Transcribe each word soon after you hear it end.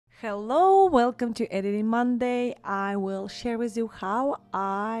Hello, welcome to Editing Monday. I will share with you how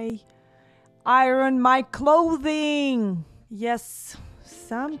I iron my clothing. Yes,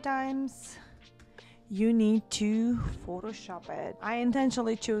 sometimes you need to Photoshop it. I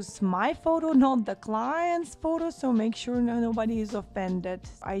intentionally choose my photo, not the client's photo, so make sure nobody is offended.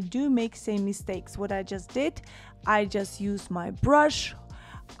 I do make same mistakes. What I just did, I just use my brush.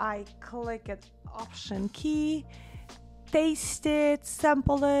 I click it Option key, taste it,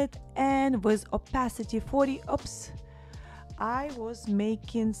 sample it, and with opacity 40, I was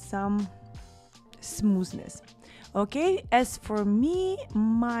making some smoothness. Okay, as for me,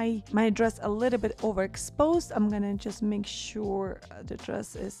 my dress a little bit overexposed. I'm gonna just make sure the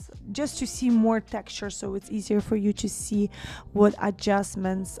dress is just to see more texture, so it's easier for you to see what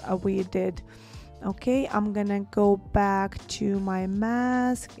adjustments we did. Okay, I'm gonna go back to my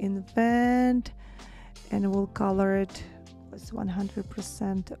mask, invent, and we'll color it with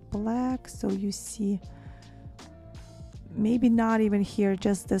 100% black, so you see maybe not even here,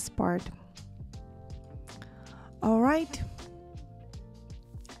 just this part. All right,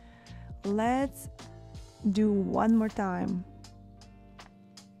 let's do one more time.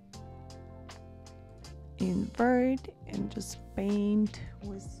 Invert and just paint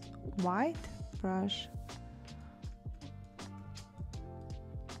with white brush.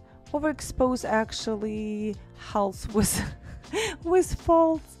 Overexpose actually helps with with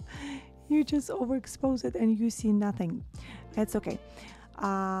folds. You just overexpose it and you see nothing. It's okay.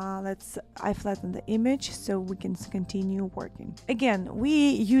 I flatten the image so we can continue working. Again, we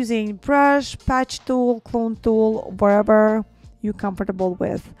using brush, patch tool, clone tool, wherever you're comfortable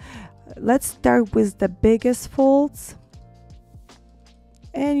with. Let's start with the biggest folds,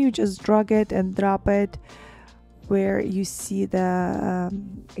 and you just drag it and drop it where you see the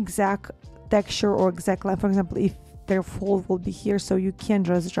exact texture or exact line. For example, if their fold will be here, so you can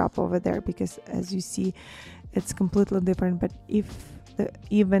just drop over there, because as you see it's completely different. But if the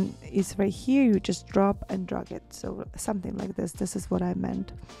even is right here, you just drop and drag it, so something like this. This is what I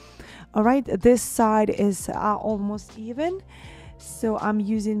meant. All right, this side is almost even, so I'm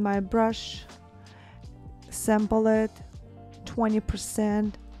using my brush, sample it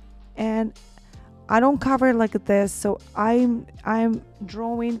 20%, and I don't cover it like this, so I'm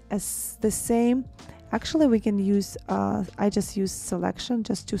drawing as the same. Actually, we can use I just use selection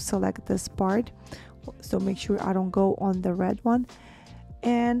just to select this part, so make sure I don't go on the red one.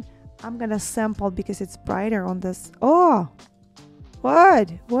 And I'm gonna sample because it's brighter on this. Oh, what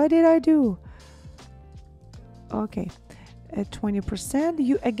did I do? Okay, at 20%.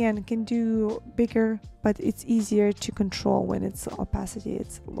 You again can do bigger, but it's easier to control when it's opacity,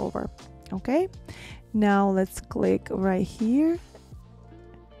 it's lower. Okay, now let's click right here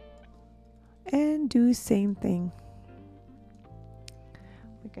and do same thing.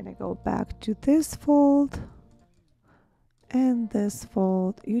 We're gonna go back to this fold and this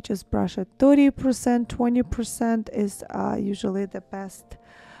fold. You just brush it 30%. 20% is usually the best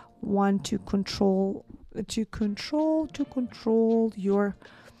one to control your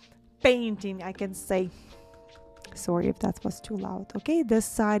painting, I can say. Sorry if that was too loud. Okay, this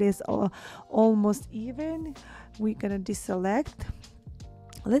side is almost even. We're gonna deselect.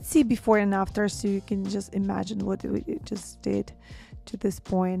 Let's see before and after, so you can just imagine what we just did to this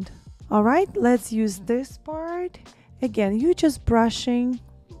point. All right, let's use this part. Again, you just brushing,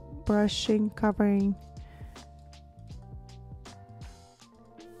 covering.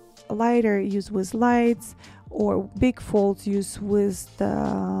 Lighter use with lights, or big folds use with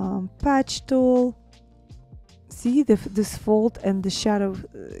the patch tool. See this fold and the shadow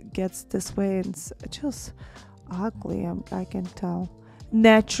gets this way, and it's just ugly. I can tell.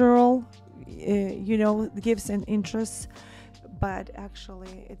 Natural, gives an interest, but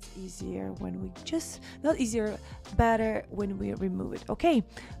actually it's easier when we just, not easier, better when we remove it. Okay,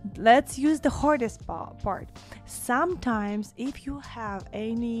 let's use the hardest part. Sometimes if you have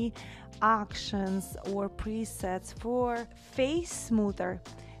any actions or presets for face smoother,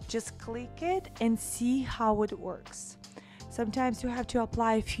 just click it and see how it works. Sometimes you have to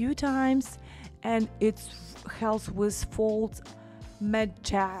apply a few times, and it helps with folds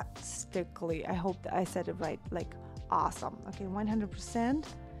majestically. I hope that I said it right, like awesome. Okay, 100%.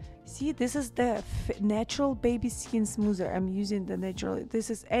 See, this is the natural baby skin smoother. I'm using the natural. This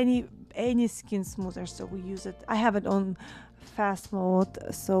is any skin smoother, so we use it. I have it on fast mode,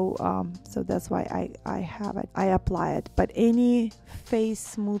 so that's why I have it. I apply it, but any face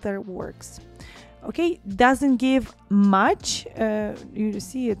smoother works. Okay, doesn't give much. You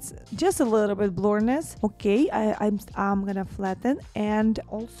see it's just a little bit blurriness. Okay, I'm gonna flatten, and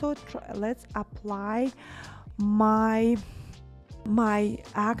also let's apply my My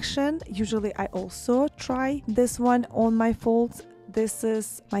action, usually I also try this one on my folds. This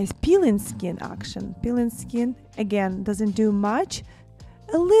is my peeling skin action. Peeling skin, again, doesn't do much.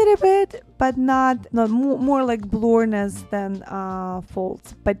 A little bit, but not more like blurriness than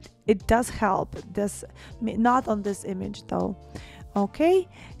folds, but it does help. This not on this image though. Okay,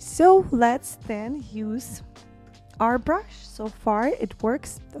 so let's then use our brush. So far it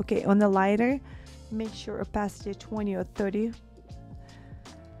works. Okay, on the lighter, make sure opacity 20 or 30.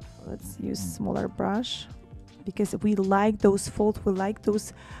 Let's use smaller brush because we like those folds, we like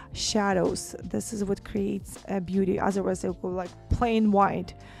those shadows. This is what creates beauty. Otherwise it will like plain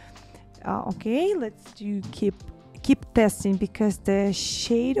white. Okay, let's do keep testing because the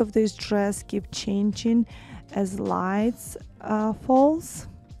shade of this dress keep changing as lights falls.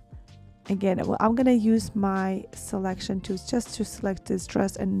 Again, I'm gonna use my selection tools just to select this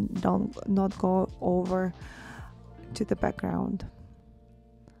dress and not go over to the background.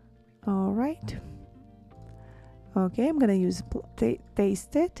 All right. Okay, I'm gonna use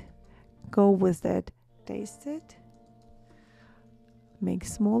taste it, go with it, taste it, make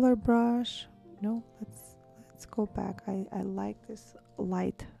smaller brush. No, let's go back. I like this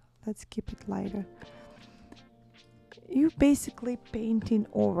light. Let's keep it lighter. You basically painting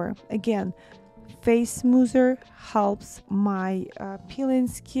over. Again, face smoother helps my peeling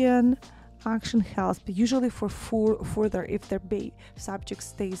skin. Action helps, but usually for further, if the subject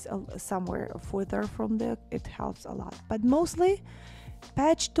stays somewhere further from it helps a lot. But mostly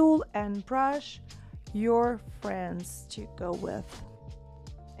patch tool and brush, your friends to go with.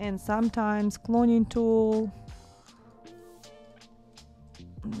 And sometimes cloning tool.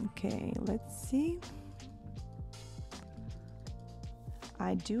 Okay, let's see.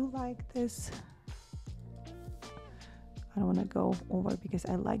 I do like this. I don't want to go over because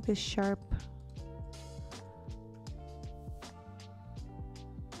I like this sharp.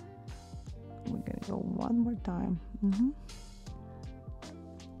 We're gonna go one more time.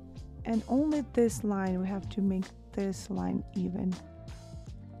 And only this line, we have to make this line even.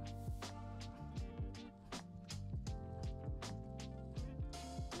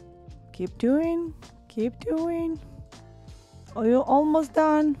 Keep doing, keep doing. Oh, you're almost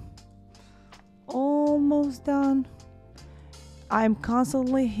done. Almost done. I'm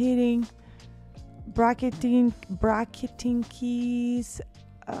constantly hitting bracketing keys,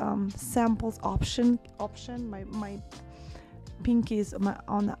 samples option. My pinky is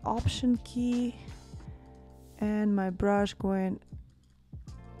on the option key, and my brush going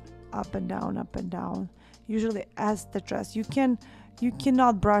up and down, up and down. Usually, as the dress, you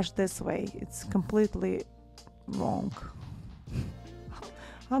cannot brush this way. It's completely wrong.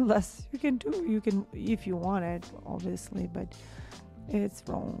 Unless you can if you want it, obviously, but it's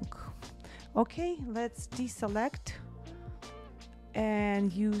wrong. Okay, let's deselect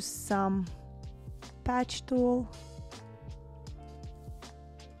and use some patch tool.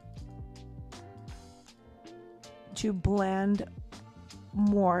 To blend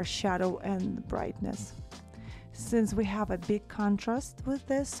more shadow and brightness. Since we have a big contrast with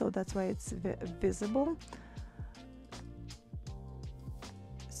this, so that's why it's visible.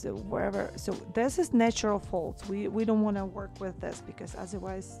 So this is natural folds. We don't want to work with this because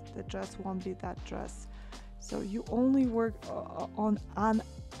otherwise the dress won't be that dress. So you only work on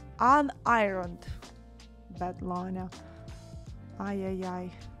unironed Svitlana.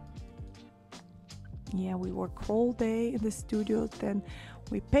 Ay. Yeah, we work all day in the studio. Then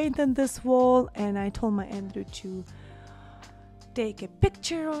we painted this wall, and I told my Andrew to take a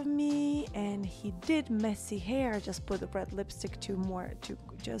picture of me, and he did messy hair. Just put the red lipstick to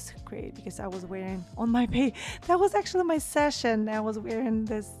just create, because I was wearing on my page. That was actually my session. I was wearing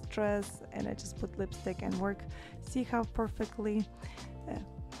this dress, and I just put lipstick and work. See how perfectly,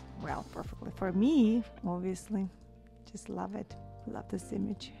 perfectly for me, obviously. Just love it. Love this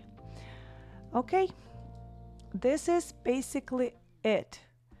image. Okay, this is basically it.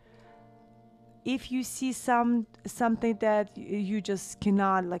 If you see something that you just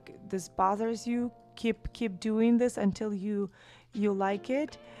cannot, like this bothers you, keep doing this until you like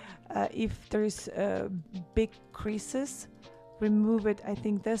it. If there's big creases, remove it. I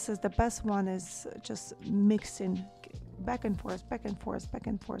think this is the best one, is just mixing back and forth,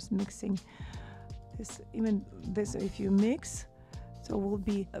 mixing this. Even this, if you mix, so it will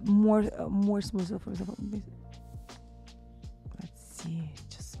be more smoother. For example, let's see,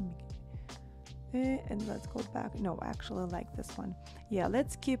 just and let's go back. No, I actually like this one. Yeah,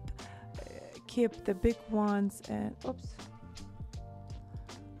 let's keep the big ones. And oops,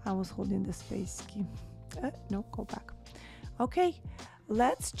 I was holding the space key. No, go back. Okay,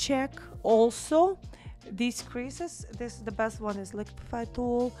 let's check also these creases, this is the best one, is liquify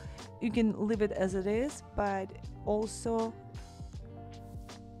tool. You can leave it as it is, but also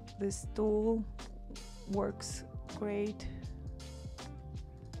this tool works great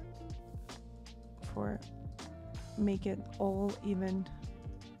for make it all even.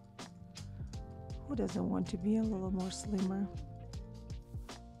 Who doesn't want to be a little more slimmer?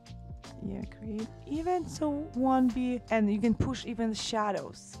 Yeah, create even so one be, and you can push even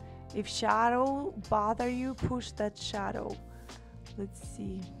shadows. If shadow bother you, push that shadow. Let's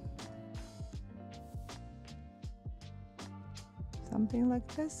see. Something like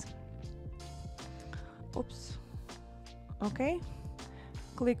this. Oops. Okay.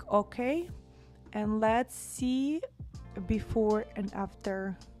 Click OK. And let's see before and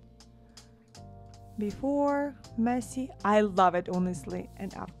after. Before, messy. I love it, honestly.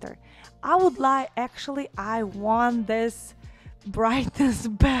 And after. I would like, actually, I want this brightness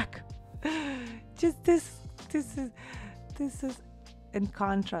back. Just this is in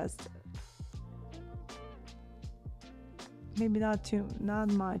contrast. Maybe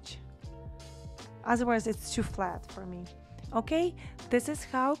not much. Otherwise it's too flat for me. Okay, this is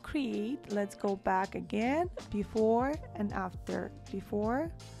how create. Let's go back again. Before and after.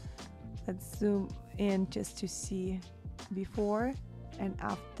 Before, let's zoom in just to see before and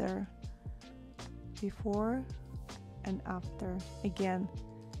after. Before and after. Again,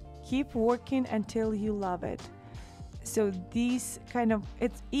 keep working until you love it. So these kind of,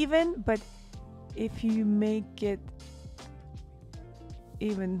 it's even, but if you make it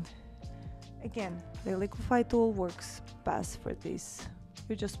even, again, the liquify tool works best for this.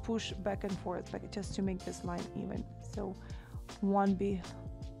 You just push back and forth, but just to make this line even, so won't be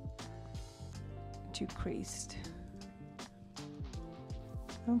too creased.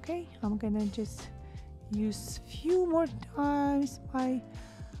 Okay, I'm gonna just use few more times my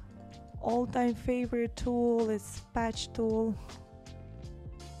all-time favorite tool is patch tool.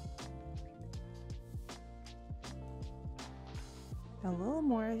 A little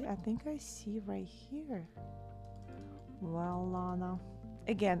more, I think I see right here. Well, Lana,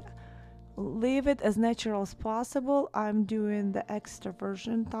 again, leave it as natural as possible. I'm doing the extra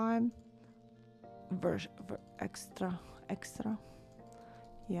version time. Extra.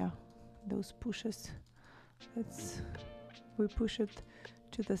 Yeah, those pushes. We push it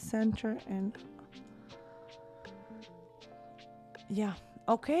to the center and yeah,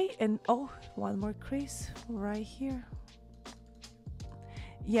 okay. And oh, one more crease right here.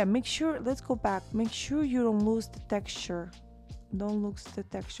 Yeah, make sure, let's go back, make sure you don't lose the texture. Don't lose the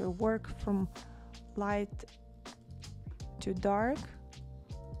texture. Work from light to dark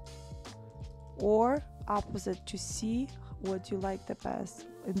or opposite to see what you like the best.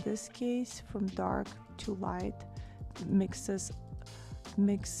 In this case, from dark to light mix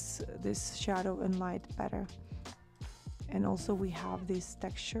this shadow and light better. And also we have this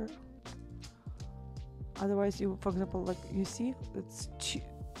texture. Otherwise, you, for example, like you see, it's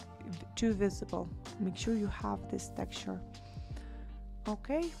too visible. Make sure you have this texture.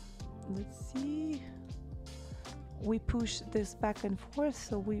 Okay, let's see. We push this back and forth,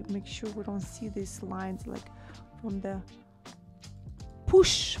 so we make sure we don't see these lines like from the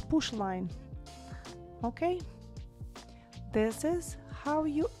push line. Okay, this is how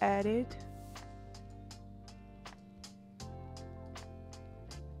you edit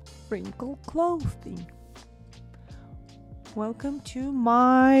wrinkle clothing. Welcome to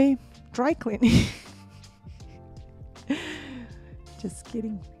my dry cleaning. Just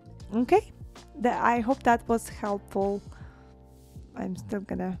kidding. Okay, I hope that was helpful. I'm still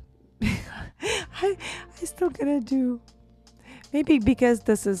gonna I still gonna do, maybe because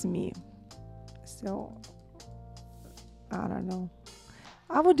this is me, so I don't know.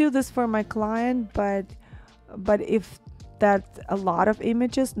 I would do this for my client, but if that's a lot of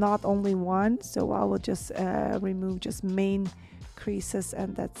images, not only one, so I will just remove just main creases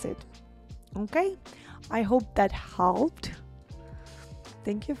and that's it. Okay, I hope that helped.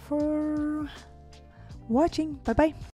 Thank you for watching. Bye bye.